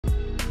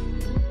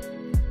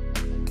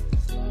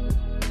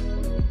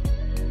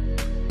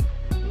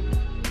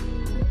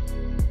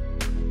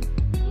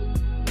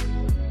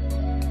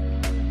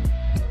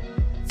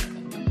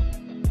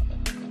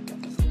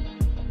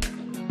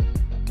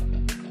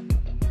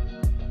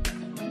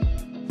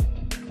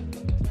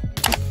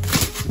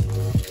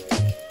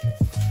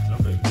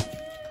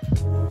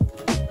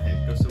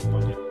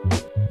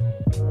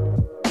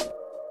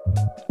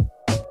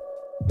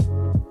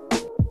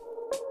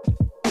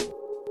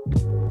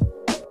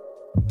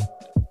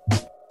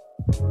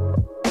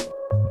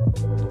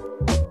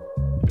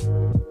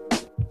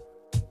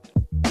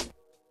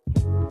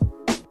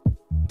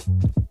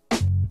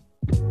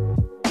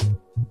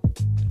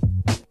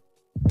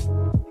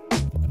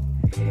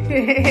Go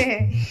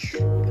ahead.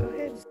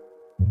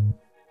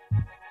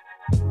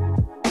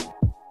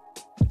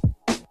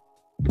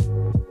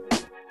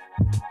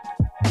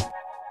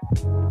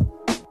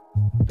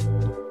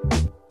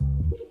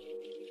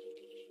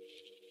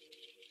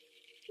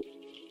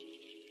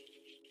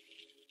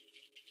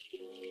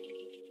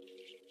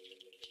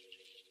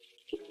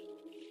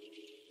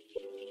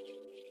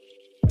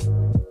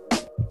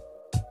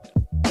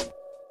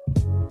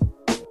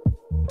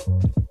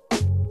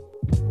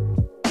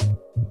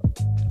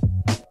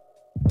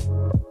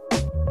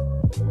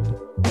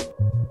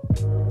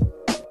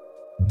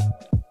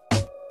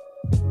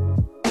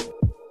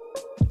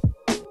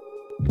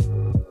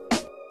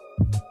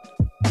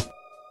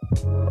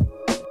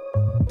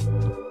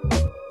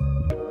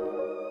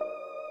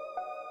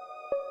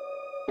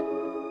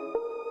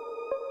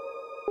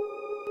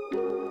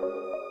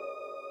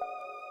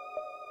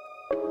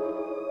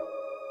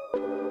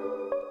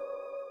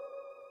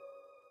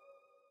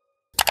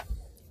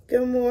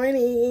 Good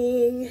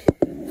morning.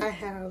 I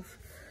have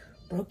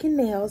broken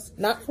nails,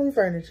 not from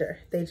furniture.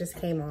 They just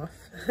came off.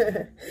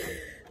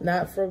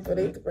 Not from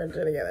putting the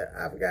furniture together.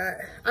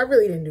 I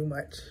really didn't do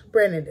much.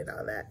 Brandon did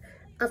all that.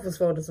 I was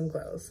folding some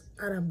clothes.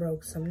 I done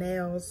broke some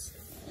nails.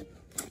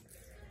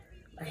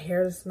 My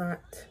hair's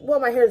not, well,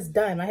 my hair's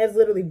done. My hair's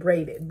literally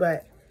braided,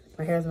 but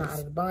my hair's not out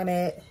of the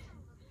bonnet.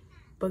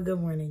 But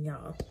good morning,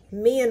 y'all.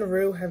 Me and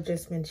Rue have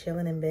just been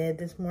chilling in bed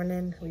this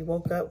morning. We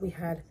woke up, we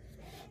had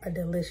a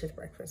delicious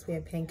breakfast. We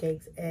had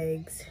pancakes,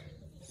 eggs,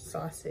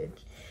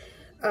 sausage,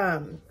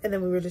 and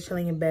then we were just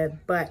chilling in bed.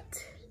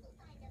 But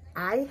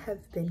I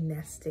have been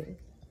nesting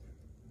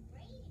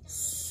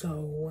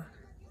so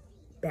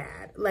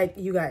bad, like,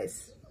 you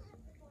guys,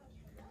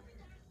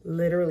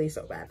 literally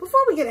so bad.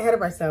 Before we get ahead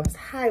of ourselves,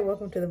 hi,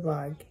 welcome to the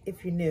vlog.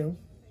 If you're new,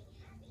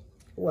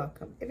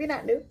 welcome. If you're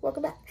not new,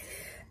 welcome back.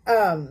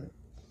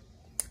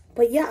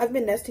 But yeah, I've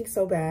been nesting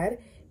so bad,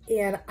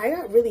 and I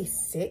got really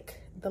sick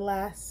the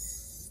last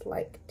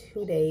like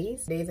 2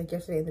 days, like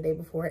yesterday and the day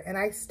before, and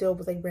I still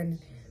was like, Brandon,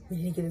 we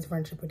need to get this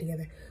furniture put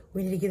together.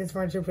 We need to get this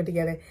furniture put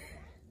together.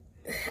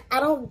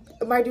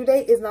 My due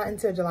date is not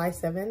until July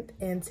 7th,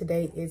 and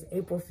today is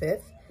April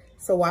 5th.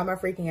 So why am I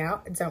freaking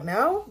out? I don't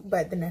know,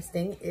 but the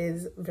nesting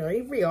is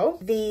very real.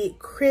 The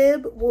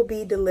crib will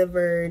be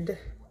delivered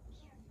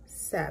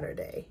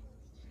Saturday,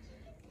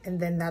 and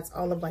then that's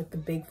all of like the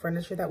big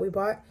furniture that we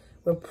bought.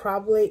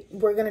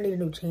 We're gonna need a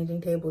new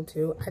changing table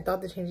too. I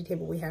thought the changing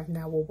table we have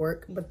now will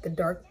work, but the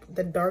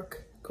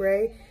dark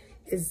gray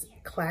is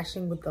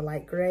clashing with the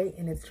light gray,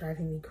 and it's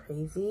driving me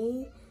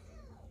crazy.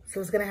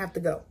 So it's gonna have to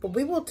go. But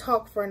we will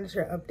talk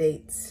furniture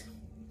updates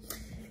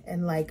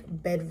and like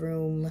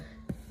bedroom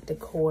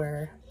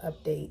decor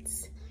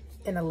updates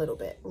in a little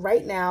bit.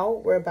 Right now,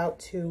 we're about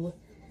to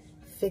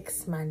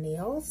fix my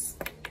nails.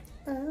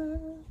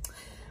 We're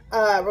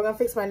gonna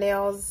fix my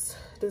nails,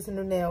 do some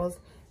new nails.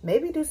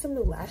 Maybe do some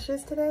new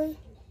lashes today.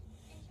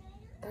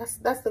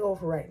 That's the goal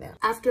for right now.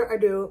 After I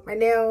do my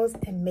nails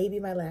and maybe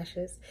my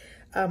lashes,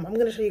 I'm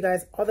gonna show you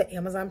guys all the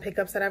Amazon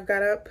pickups that I've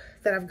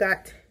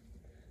got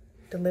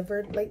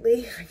delivered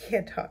lately. I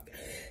can't talk.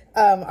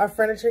 Our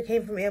furniture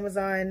came from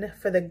Amazon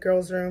for the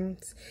girls'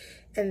 rooms,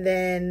 and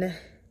then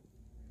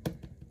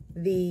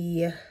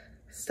the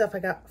stuff I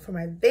got for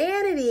my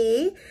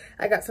vanity.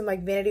 I got some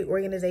like vanity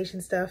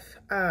organization stuff.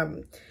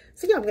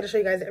 So yeah, I'm gonna show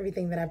you guys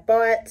everything that I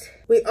bought.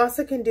 We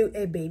also can do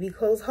a baby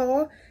clothes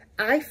haul.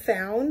 I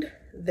found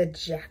the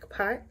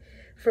jackpot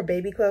for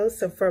baby clothes.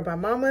 So for my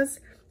mamas,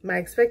 my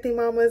expecting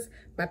mamas,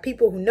 my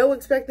people who know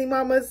expecting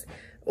mamas,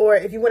 or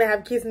if you wanna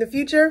have kids in the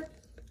future,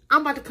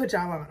 I'm about to put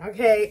y'all on,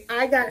 okay?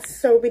 I got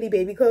so many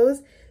baby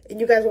clothes, and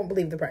you guys won't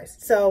believe the price.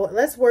 So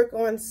let's work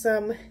on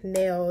some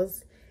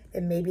nails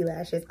and maybe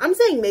lashes. I'm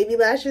saying maybe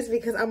lashes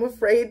because I'm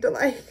afraid to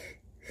like,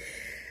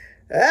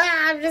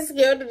 I'm just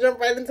scared to jump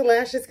right into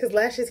lashes because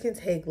lashes can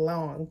take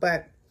long,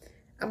 but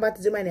I'm about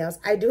to do my nails.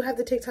 I do have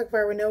the TikTok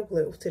viral nail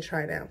glue to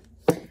try now.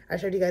 I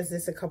showed you guys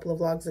this a couple of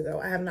vlogs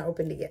ago. I have not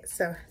opened it yet,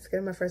 so it's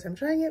gonna be my first time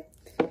trying it.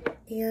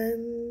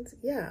 And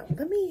yeah,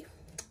 let me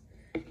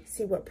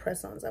see what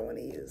press-ons I want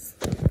to use,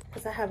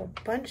 because I have a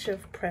bunch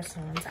of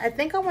press-ons. I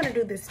think I want to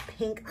do this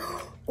pink.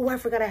 Oh, I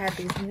forgot I had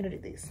these. I'm gonna do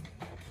these.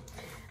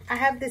 I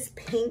have this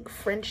pink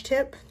French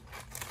tip.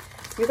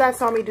 You guys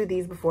saw me do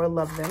these before.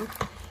 Love them.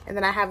 And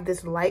then I have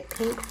this light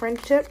pink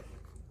French tip,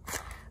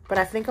 but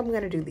I think I'm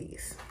gonna do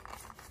these.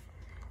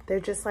 They're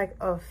just like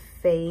a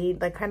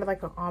fade, like kind of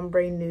like an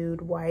ombre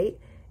nude white,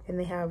 and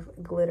they have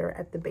glitter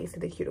at the base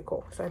of the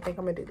cuticle. So I think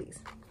I'm gonna do these.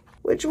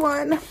 Which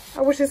one?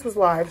 I wish this was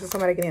live so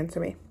somebody can answer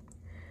me.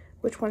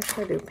 Which one should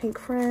I do? Pink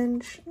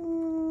French?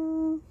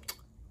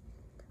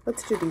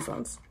 Let's do these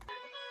ones.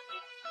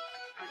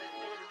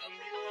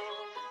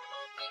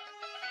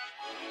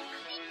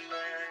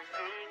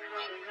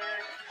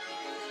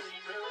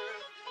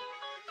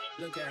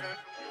 Look at her.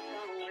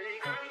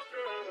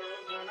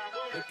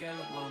 Look at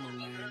her mama,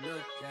 man.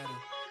 Look at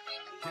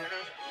her.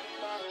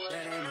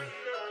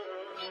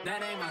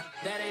 That ain't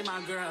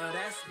my girl,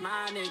 that's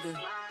my nigga.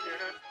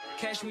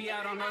 Catch me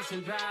out on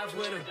Ocean Drive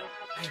with her.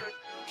 Ay,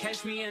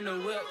 catch me in the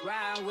whip,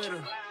 ride with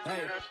her.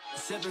 Hey,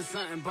 sipping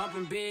something,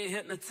 bumping big,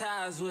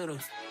 hypnotized with her.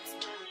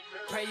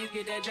 Pray you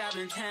get that job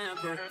in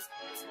Tampa.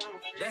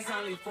 That's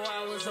only 4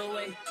 hours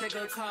away. Take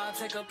a car,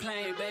 take a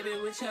plane, baby,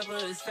 whichever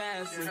is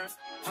faster.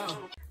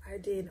 Oh. I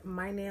did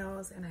my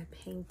nails and I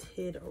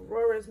painted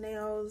Aurora's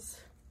nails.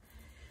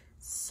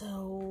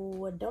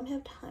 So I don't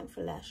have time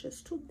for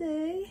lashes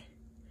today.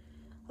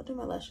 I'll do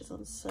my lashes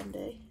on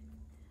Sunday.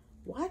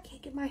 Why I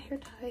can't get my hair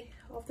tie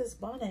off this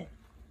bonnet?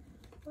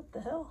 What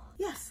the hell?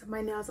 Yes,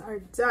 my nails are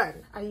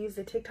done. I used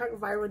the TikTok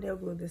viral nail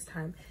glue this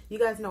time. You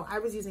guys know I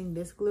was using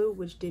this glue,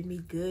 which did me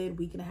good,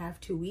 week and a half,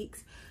 2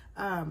 weeks.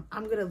 I'm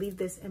gonna leave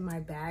this in my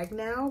bag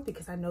now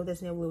because I know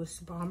this nail glue is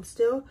bomb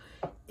still.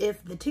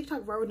 If the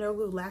TikTok viral nail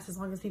glue lasts as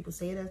long as people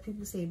say it does,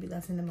 people say it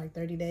lasts in them like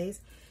 30 days,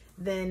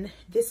 then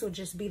this will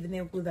just be the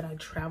nail glue that I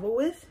travel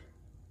with.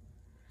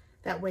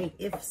 That way,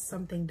 if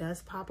something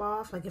does pop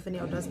off, like if a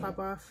nail does pop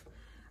off,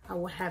 I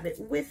will have it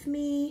with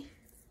me.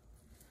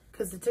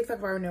 Because the TikTok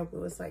viral nail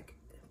glue is like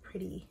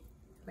pretty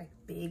like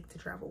big to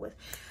travel with.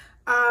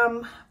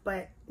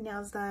 But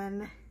nails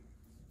done.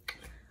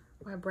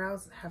 My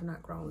brows have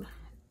not grown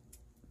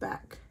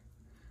back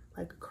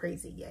like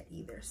crazy yet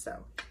either,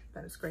 so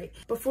that is great.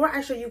 Before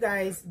I show you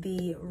guys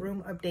the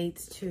room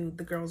updates to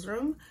the girls'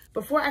 room, I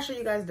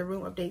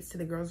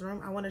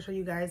want to show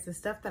you guys the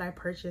stuff that I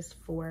purchased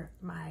for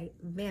my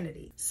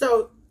vanity.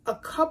 So a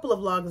couple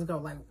of vlogs ago,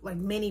 like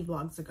many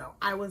vlogs ago,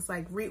 I was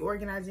like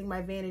reorganizing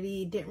my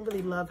vanity, didn't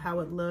really love how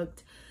it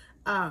looked,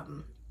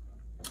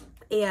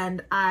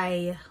 and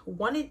I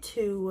wanted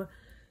to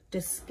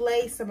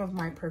display some of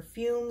my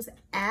perfumes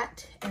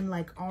at and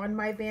like on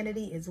my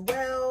vanity as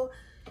well.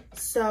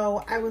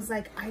 So I was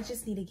like, I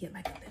just need to get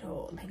like a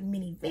little like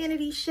mini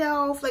vanity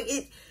shelf. Like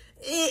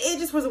it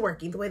just wasn't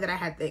working the way that I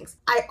had things.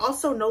 I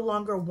also no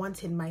longer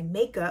wanted my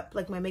makeup,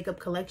 like my makeup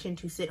collection,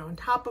 to sit on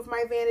top of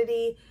my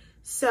vanity.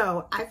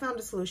 So I found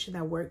a solution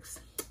that works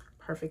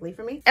perfectly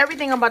for me.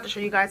 Everything I'm about to show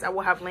you guys, I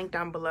will have linked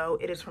down below.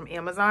 It is from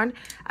Amazon.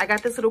 I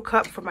got this little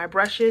cup for my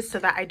brushes so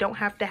that I don't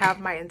have to have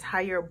my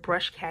entire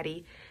brush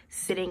caddy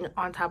sitting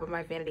on top of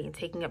my vanity and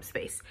taking up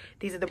space.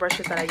 These are the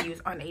brushes that I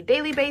use on a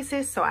daily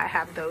basis, so I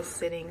have those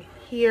sitting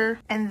here.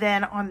 And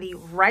then on the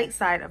right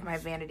side of my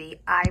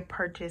vanity, I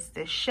purchased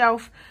this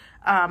shelf.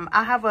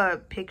 I have a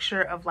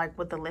picture of like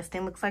what the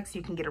listing looks like so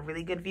you can get a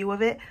really good view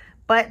of it,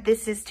 but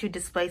this is to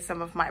display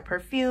some of my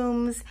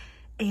perfumes.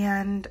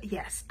 And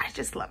yes, I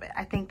just love it.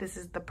 I think this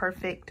is the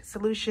perfect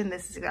solution.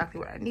 This is exactly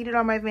what I needed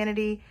on my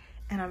vanity,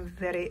 and I'm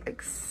very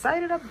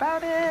excited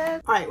about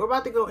it. All right, we're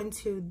about to go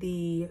into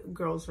the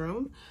girls'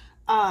 room.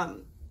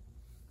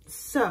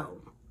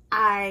 So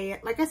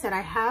like I said,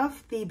 I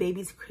have the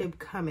baby's crib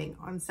coming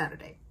on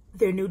Saturday.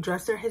 Their new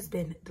dresser has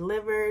been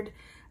delivered.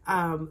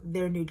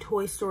 Their new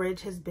toy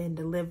storage has been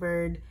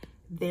delivered.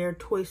 Their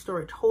toy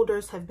storage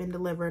holders have been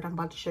delivered. I'm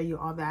about to show you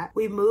all that.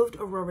 We moved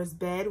Aurora's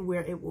bed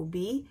where it will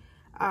be.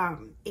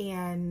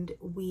 And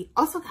we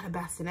also got a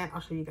bassinet.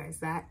 I'll show you guys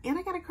that. And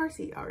I got a car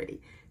seat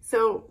already.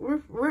 So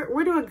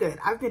we're doing good.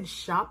 I've been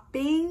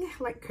shopping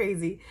like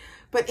crazy.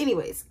 But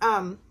anyways,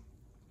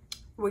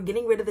 we're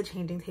getting rid of the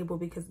changing table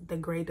because the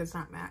gray does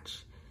not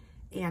match.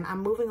 And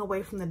I'm moving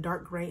away from the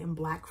dark gray and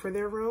black for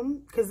their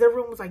room, because their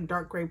room was like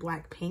dark gray,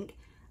 black, pink.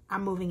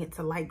 I'm moving it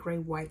to light gray,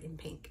 white, and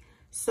pink.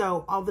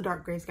 So all the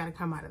dark grays got to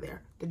come out of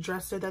there. The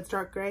dresser that's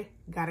dark gray,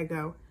 gotta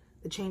go.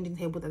 The changing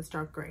table that's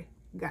dark gray,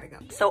 gotta go.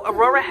 So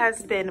Aurora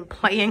has been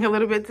playing a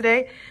little bit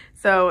today,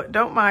 so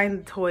don't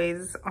mind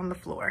toys on the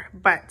floor.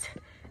 But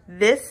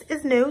this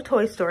is new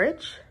toy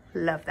storage.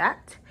 Love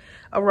that.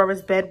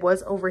 Aurora's bed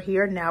was over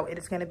here. Now it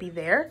is going to be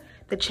there.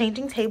 The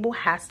changing table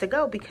has to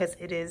go because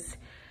it is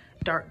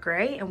dark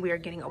gray and we are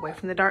getting away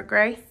from the dark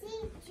gray.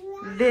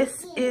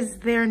 This is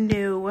their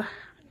new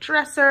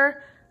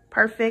dresser.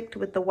 Perfect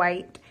with the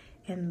white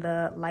and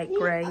the light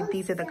gray.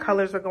 These are the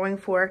colors we're going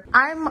for.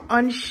 I'm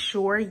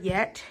unsure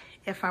yet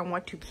if I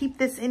want to keep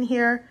this in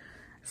here.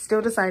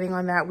 Still deciding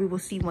on that. We will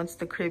see once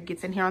the crib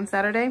gets in here on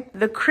Saturday.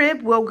 The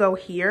crib will go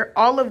here.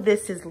 All of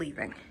this is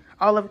leaving.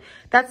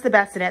 That's the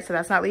bassinet, so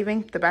that's not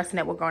leaving. The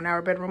bassinet will go in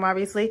our bedroom,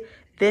 obviously.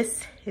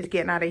 This is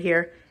getting out of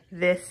here.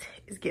 This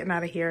is getting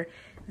out of here.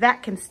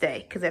 That can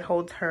stay because it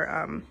holds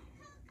her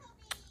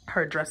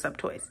her dress up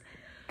toys.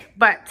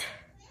 But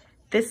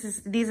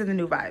these are the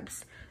new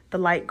vibes. The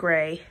light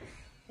gray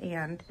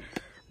and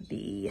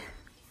the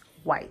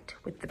white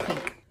with the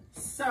pink.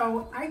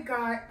 So I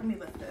got, let me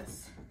lift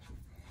this.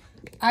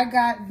 I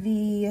got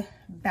the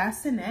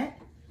bassinet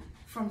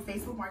from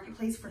Facebook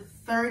Marketplace for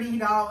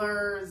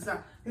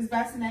 $30. This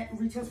bassinet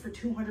retails for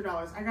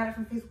 $200. I got it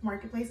from Facebook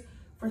Marketplace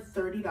for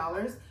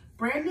 $30.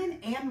 Brandon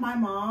and my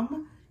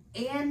mom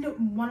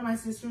and one of my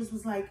sisters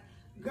was like,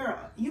 girl,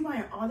 you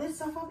buying all this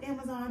stuff off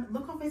Amazon,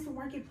 look on Facebook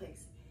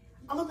Marketplace.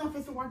 I looked on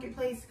Facebook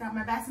Marketplace, got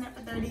my bassinet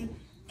for $30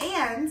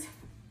 and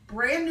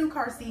brand new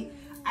car seat.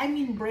 I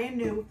mean brand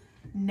new,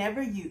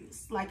 never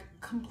used, like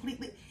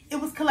completely. It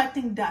was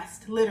collecting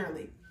dust,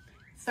 literally.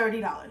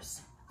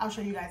 $30. I'll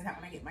show you guys that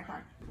when I get in my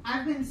car.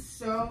 I've been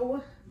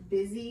so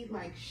busy,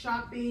 like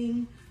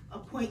shopping,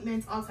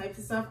 appointments, all types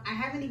of stuff. I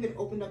haven't even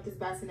opened up this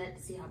bassinet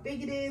to see how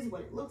big it is,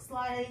 what it looks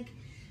like.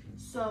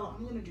 So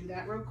I'm gonna do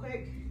that real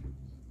quick.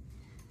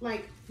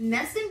 Like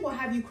nesting will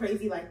have you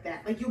crazy like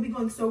that. Like you'll be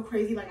going so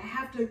crazy, like I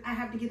have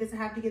to get this, I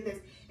have to get this,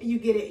 and you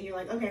get it and you're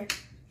like, okay.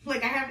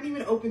 Like I haven't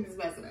even opened this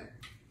bassinet.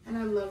 And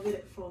I love that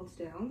it folds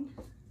down.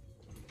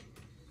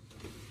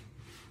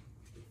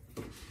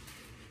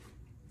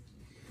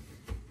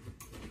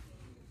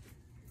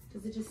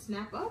 Does it just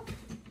snap up?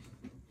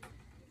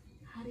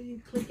 How do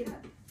you click it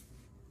up?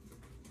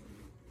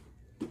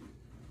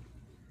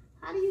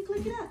 How do you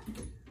click it up?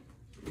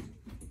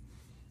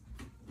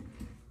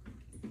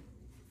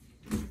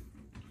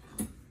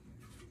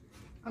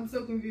 I'm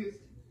so confused.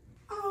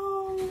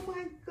 Oh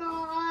my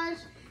gosh.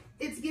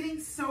 It's getting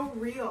so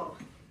real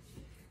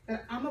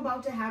that I'm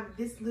about to have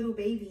this little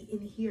baby in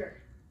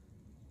here.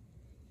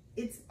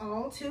 It's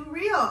all too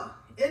real.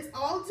 It's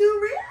all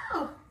too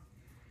real.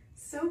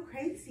 So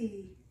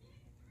crazy.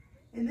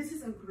 And this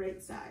is a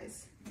great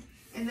size.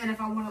 And then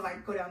if I want to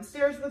like go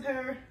downstairs with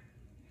her,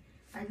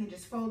 I can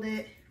just fold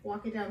it,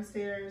 walk it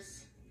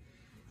downstairs.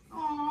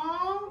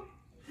 Aww,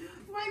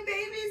 my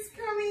baby's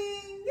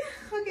coming.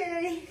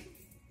 Okay.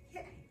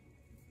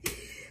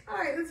 All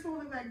right, let's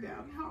fold it back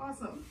down. How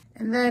awesome.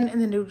 And then in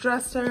the new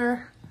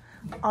dresser,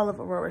 all of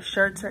Aurora's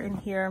shirts are in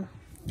here.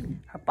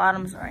 Her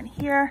bottoms are in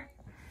here.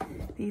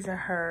 These are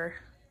her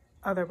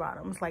other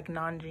bottoms, like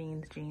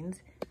non-jeans jeans.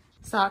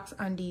 Socks,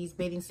 undies,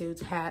 bathing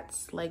suits,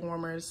 hats, leg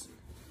warmers,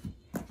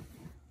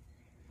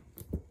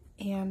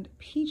 and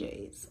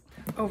PJs.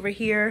 Over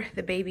here,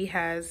 the baby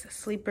has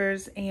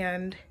sleepers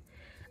and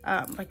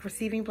like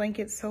receiving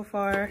blankets so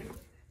far.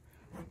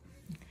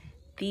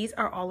 These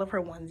are all of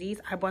her onesies.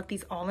 I bought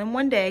these all in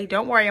one day.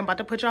 Don't worry, I'm about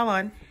to put y'all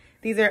on.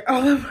 These are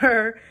all of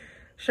her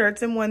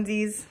shirts and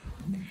onesies.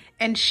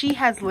 And she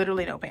has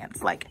literally no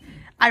pants. Like,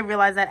 I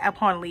realized that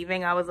upon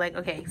leaving, I was like,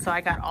 okay, so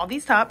I got all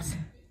these tops.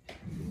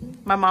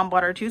 My mom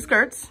bought her 2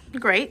 skirts,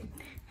 great.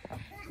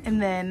 And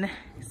then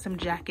some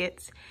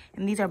jackets,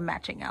 and these are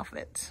matching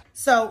outfits.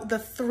 So the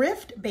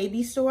thrift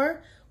baby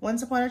store,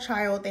 Once Upon a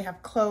Child, they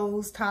have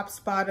clothes, tops,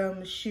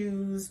 bottoms,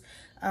 shoes,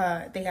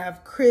 they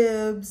have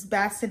cribs,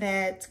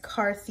 bassinets,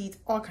 car seats,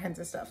 all kinds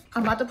of stuff.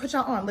 I'm about to put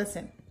y'all on,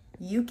 listen.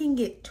 You can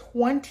get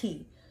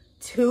 20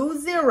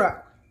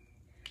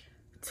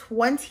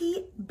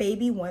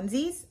 baby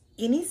onesies,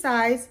 any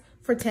size,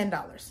 for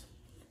 $10.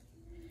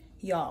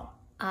 Y'all,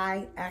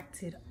 I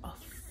acted a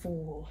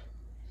fool.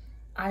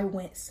 I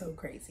went so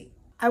crazy.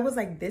 I was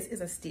like, this is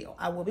a steal.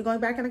 I will be going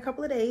back in a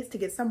couple of days to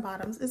get some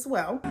bottoms as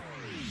well.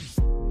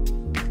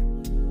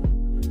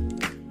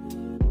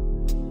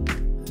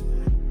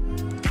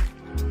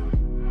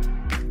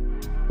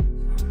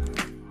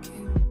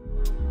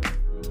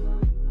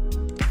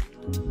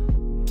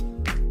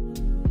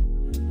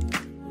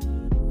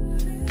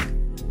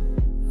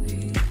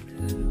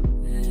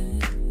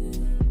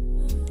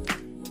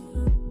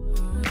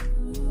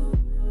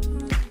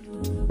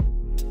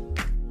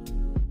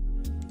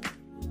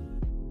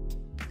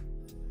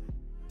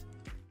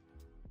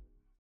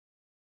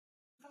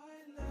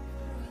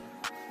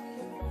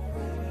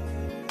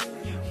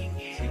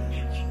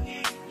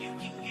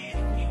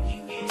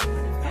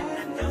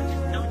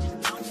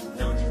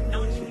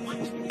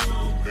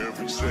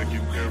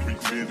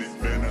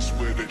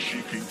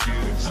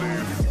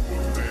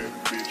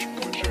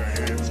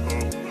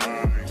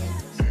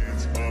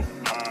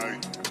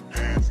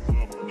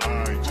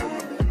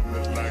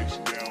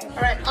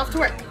 Off to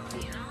work.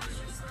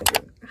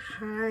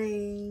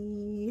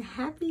 Hi,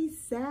 happy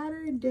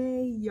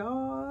Saturday,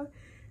 y'all.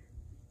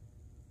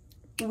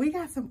 We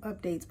got some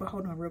updates, but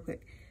hold on real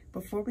quick.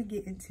 Before we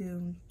get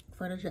into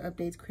furniture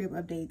updates, crib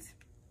updates,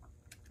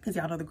 because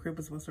y'all know the crib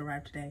was supposed to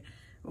arrive today.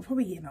 Before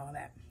we get into all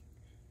that,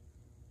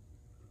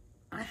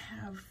 I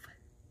have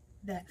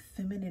that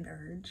feminine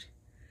urge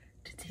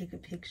to take a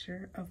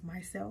picture of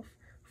myself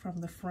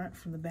from the front,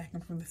 from the back,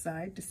 and from the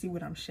side to see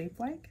what I'm shaped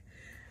like.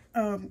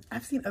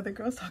 I've seen other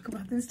girls talk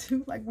about this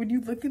too. Like when you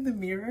look in the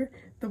mirror,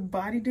 the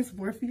body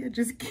dysmorphia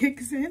just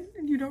kicks in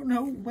and you don't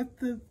know what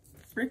the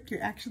frick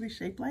you're actually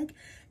shaped like.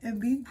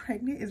 And being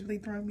pregnant is really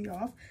throwing me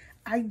off.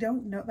 I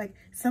don't know, like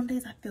some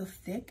days I feel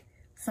thick,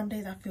 some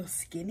days I feel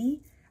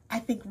skinny. I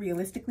think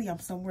realistically I'm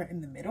somewhere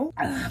in the middle.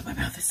 My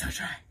mouth is so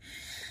dry.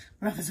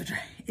 My mouth is so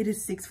dry. It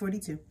is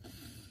 6:42.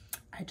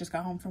 I just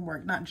got home from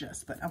work. Not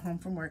just, but I'm home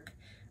from work.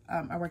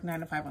 I work 9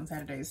 to 5 on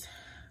Saturdays.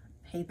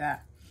 Hate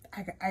that.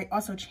 I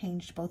also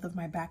changed both of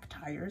my back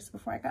tires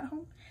before I got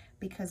home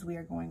because we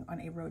are going on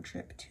a road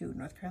trip to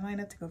North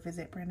Carolina to go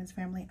visit Brandon's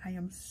family. I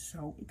am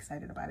so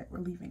excited about it. We're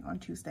leaving on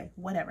Tuesday.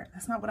 Whatever.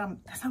 That's not what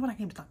I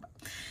came to talk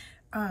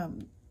about.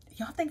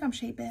 Y'all think I'm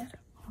shaped bad?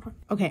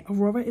 Okay,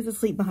 Aurora is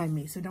asleep behind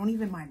me, so don't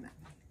even mind that.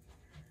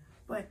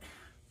 But,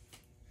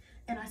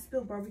 and I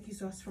spilled barbecue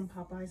sauce from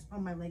Popeyes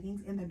on my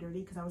leggings and they're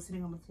dirty because I was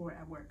sitting on the floor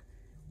at work.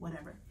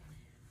 Whatever.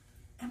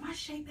 Am I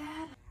shaped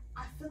bad?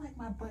 I feel like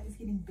my butt is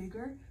getting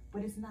bigger,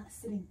 but it's not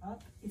sitting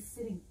up, it's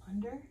sitting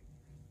under,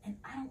 and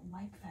I don't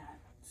like that.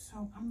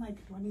 So I'm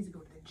like, do I need to go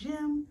to the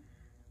gym?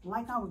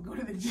 Like I would go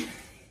to the gym.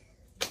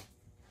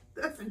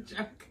 That's a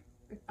joke.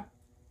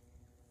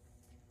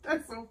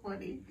 That's so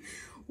funny.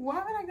 Why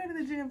would I go to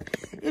the gym?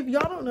 If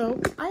y'all don't know,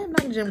 I am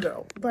not a gym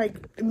girl.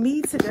 Like,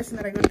 me suggesting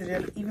that I go to the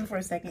gym even for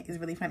a second is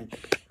really funny.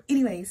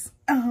 Anyways,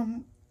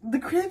 the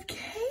crib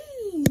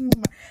came.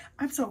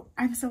 I'm so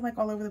like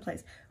all over the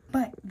place.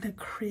 But the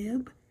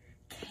crib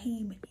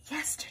came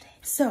yesterday.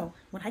 So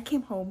when I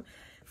came home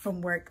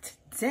from work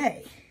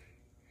today,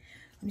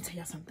 let me tell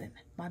y'all something.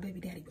 My baby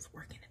daddy was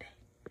working today.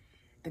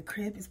 The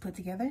crib is put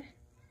together.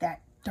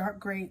 That dark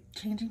gray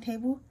changing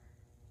table,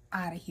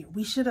 out of here.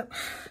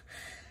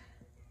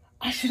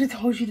 I should have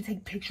told you to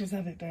take pictures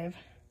of it, babe.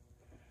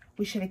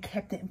 We should have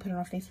kept it and put it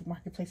on Facebook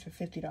Marketplace for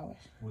 $50.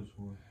 Which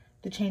one?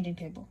 The changing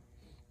table.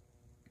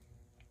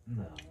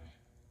 No.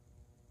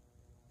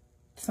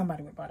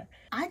 Somebody would have bought it.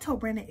 I told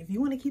Brandon, if you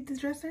want to keep this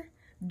dresser,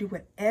 do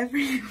whatever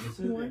you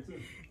want.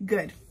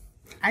 Good.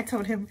 I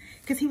told him,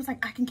 because he was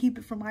like, I can keep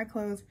it for my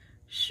clothes.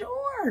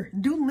 Sure,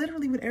 do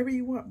literally whatever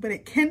you want, but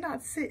it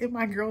cannot sit in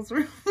my girl's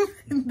room.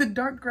 The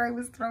dark gray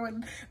was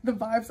throwing the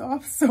vibes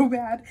off so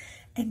bad.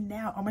 And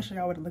now I'm gonna show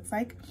y'all what it looks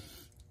like.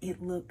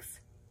 It looks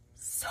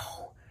so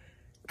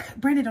good.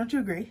 Brandon, don't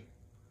you agree?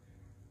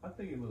 I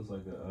think it looks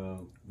like a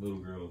little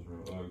girl's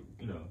room,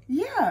 or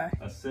yeah,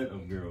 a set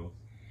of girls.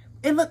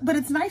 But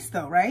it's nice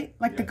though, right?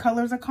 Like the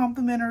colors are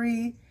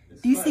complimentary.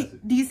 Do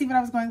you see what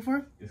I was going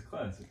for? It's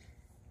classic.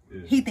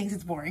 Yeah. He thinks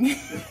it's boring.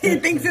 He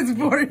thinks it's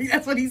boring.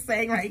 That's what he's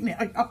saying right now,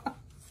 y'all.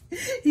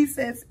 He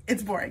says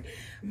it's boring,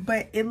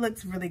 but it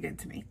looks really good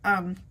to me.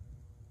 I'm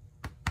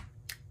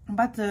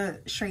about to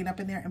straighten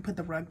up in there and put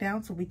the rug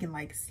down so we can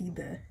like see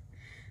the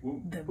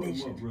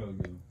vision. What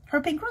rug?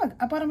 Her pink rug.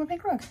 I bought him a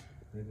pink rug.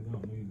 They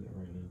don't need that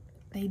right now.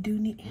 They do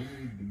need. We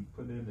need to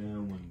put that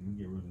down when we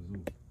get rid of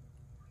Zoo.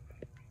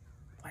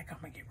 Like I'm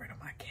gonna get rid of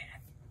my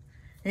cat.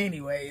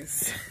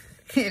 Anyways,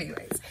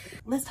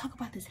 let's talk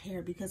about this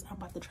hair because I'm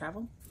about to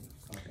travel.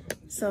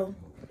 So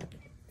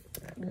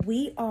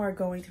we are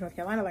going to North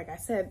Carolina. Like I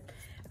said,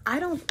 I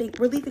don't think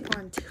we're leaving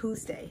on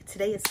Tuesday.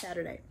 Today is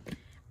Saturday.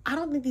 I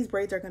don't think these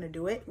braids are going to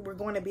do it. We're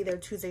going to be there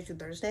Tuesday through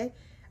Thursday.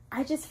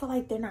 I just feel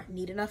like they're not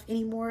neat enough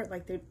anymore.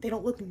 Like they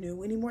don't look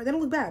new anymore. They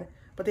don't look bad,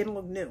 but they don't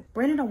look new.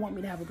 Brandon don't want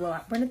me to have a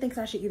blowout. Brandon thinks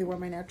I should either wear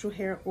my natural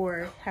hair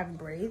or have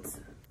braids.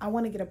 I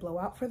want to get a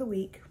blowout for the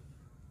week,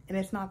 and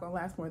it's not going to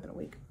last more than a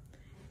week.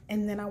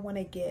 And then I want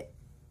to get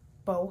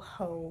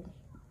boho.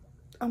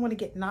 I want to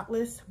get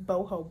knotless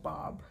boho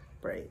bob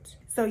braids.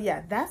 So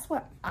yeah, that's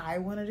what I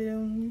want to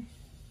do.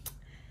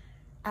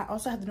 I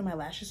also have to do my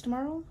lashes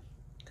tomorrow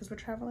because we're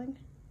traveling.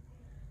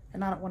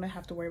 And I don't want to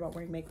have to worry about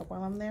wearing makeup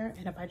while I'm there.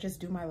 And if I just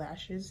do my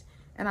lashes,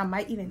 and I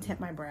might even tint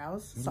my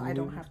brows so I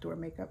don't have to wear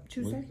makeup.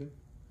 Tuesday? Wednesday?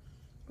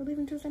 We're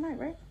leaving Tuesday night,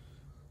 right?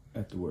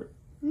 After work.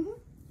 Mm-hmm.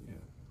 Yeah.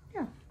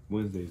 Yeah.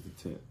 Wednesday's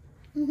the 10th.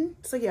 Mm-hmm.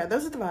 So yeah,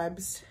 those are the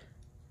vibes.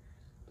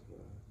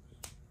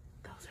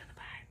 Those are the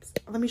vibes.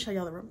 Let me show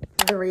y'all the room.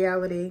 The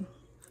reality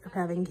of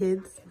having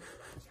kids.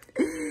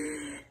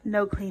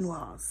 No clean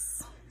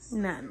walls.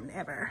 None,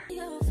 ever.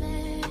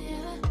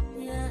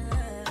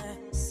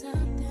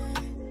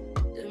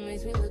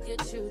 Me look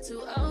at you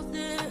too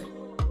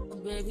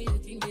often. Baby,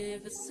 you can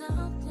give it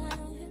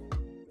something.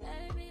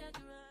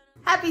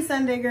 Happy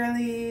Sunday,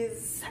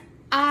 girlies.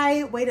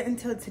 I waited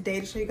until today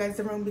to show you guys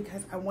the room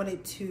because I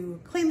wanted to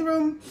clean the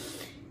room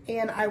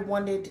and I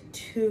wanted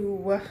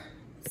to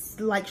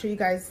like show you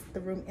guys the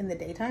room in the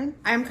daytime.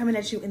 I am coming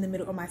at you in the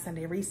middle of my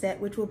Sunday reset,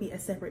 which will be a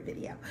separate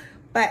video,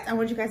 but I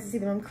want you guys to see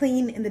the room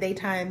clean in the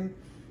daytime,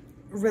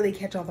 really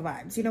catch all the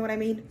vibes, you know what I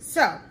mean?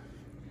 So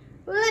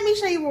let me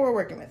show you what we're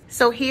working with.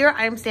 So here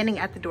I am standing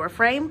at the door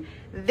frame.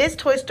 This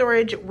toy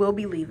storage will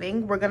be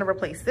leaving. We're gonna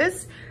replace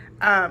this,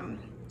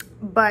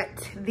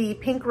 but the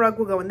pink rug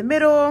will go in the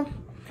middle.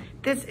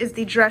 This is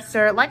the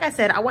dresser. Like I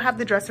said, I will have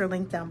the dresser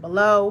linked down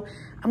below.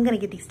 I'm gonna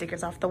get these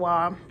stickers off the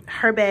wall.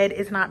 Her bed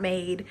is not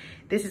made.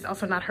 This is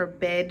also not her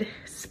bed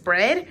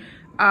spread.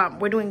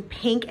 We're doing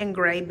pink and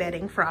gray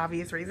bedding for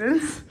obvious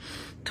reasons.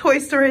 Toy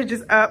storage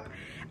is up.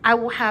 I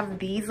will have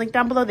these linked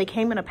down below. They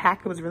came in a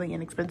pack that was really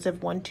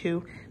inexpensive. 1,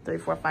 2, 3,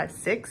 4, 5,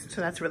 6.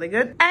 So that's really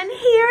good. And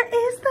here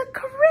is the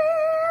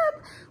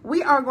crib.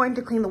 We are going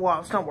to clean the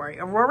walls. Don't worry.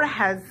 Aurora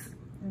has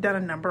done a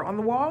number on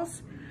the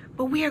walls,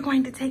 but we are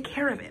going to take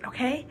care of it,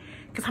 okay?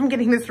 Because I'm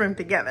getting this room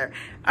together.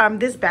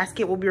 This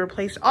basket will be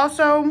replaced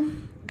also.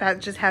 That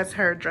just has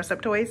her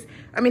dress-up toys.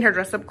 I mean, her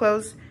dress-up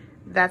clothes.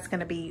 That's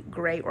gonna be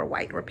gray or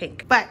white or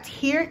pink. But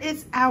here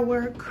is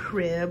our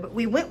crib.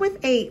 We went with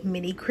a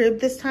mini crib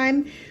this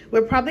time.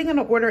 We're probably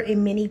gonna order a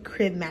mini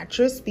crib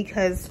mattress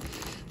because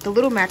the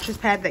little mattress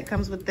pad that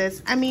comes with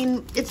this, I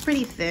mean, it's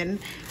pretty thin.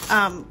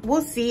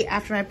 We'll see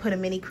after I put a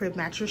mini crib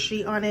mattress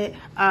sheet on it.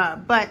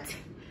 But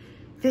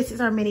this is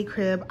our mini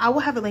crib. I will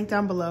have a link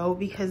down below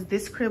because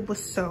this crib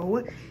was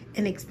so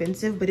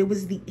inexpensive, but it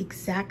was the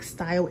exact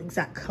style,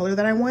 exact color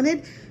that I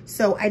wanted.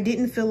 So I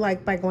didn't feel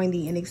like by going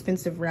the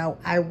inexpensive route,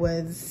 I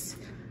was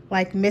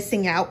like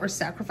missing out or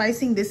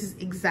sacrificing. This is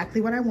exactly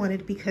what I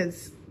wanted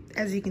because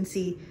as you can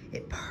see,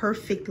 it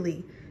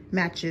perfectly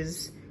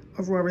matches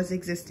Aurora's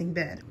existing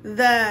bed.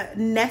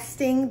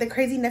 The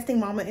crazy nesting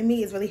mama in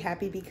me is really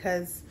happy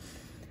because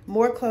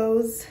more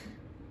clothes,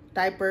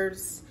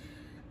 diapers,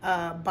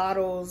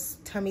 bottles,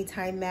 tummy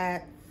time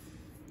mat,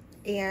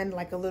 and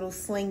like a little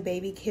sling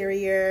baby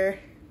carrier.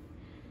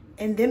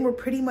 And then we're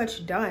pretty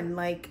much done.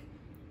 Like,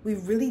 we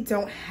really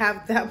don't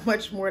have that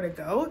much more to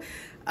go,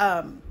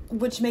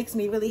 which makes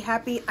me really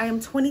happy. I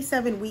am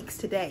 27 weeks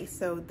today,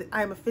 so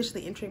I am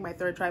officially entering my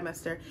 3rd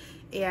trimester,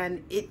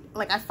 and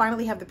I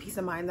finally have the peace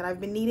of mind that I've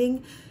been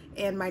needing,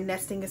 and my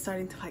nesting is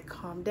starting to like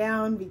calm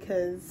down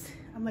because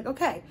I'm like,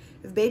 okay,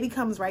 if baby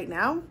comes right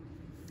now,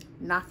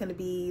 not gonna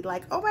be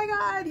like, oh my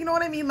God, you know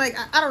what I mean? Like,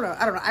 I don't know.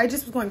 I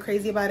just was going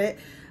crazy about it.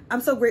 I'm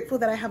so grateful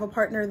that I have a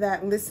partner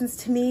that listens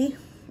to me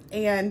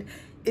and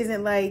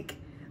isn't like,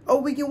 oh,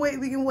 we can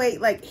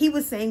wait. Like, he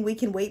was saying we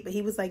can wait, but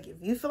he was like, if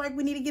you feel like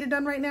we need to get it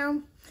done right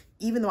now,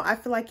 even though I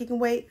feel like it can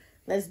wait,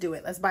 let's do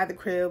it. Let's buy the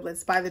crib,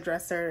 let's buy the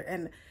dresser.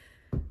 And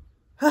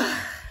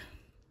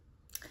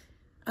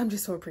I'm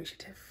just so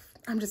appreciative.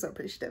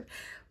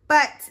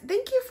 But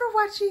thank you for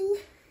watching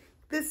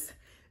this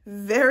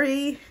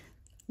very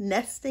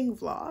nesting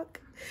vlog.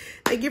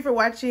 Thank you for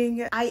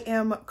watching. I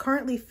am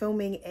currently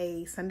filming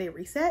a Sunday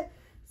reset,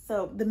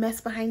 so the mess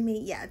behind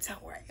me, yeah,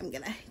 don't worry, I'm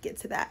gonna get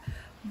to that.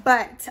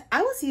 But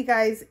I will see you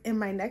guys in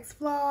my next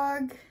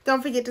vlog.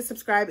 Don't forget to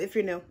subscribe if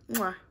you're new.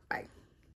 Mwah.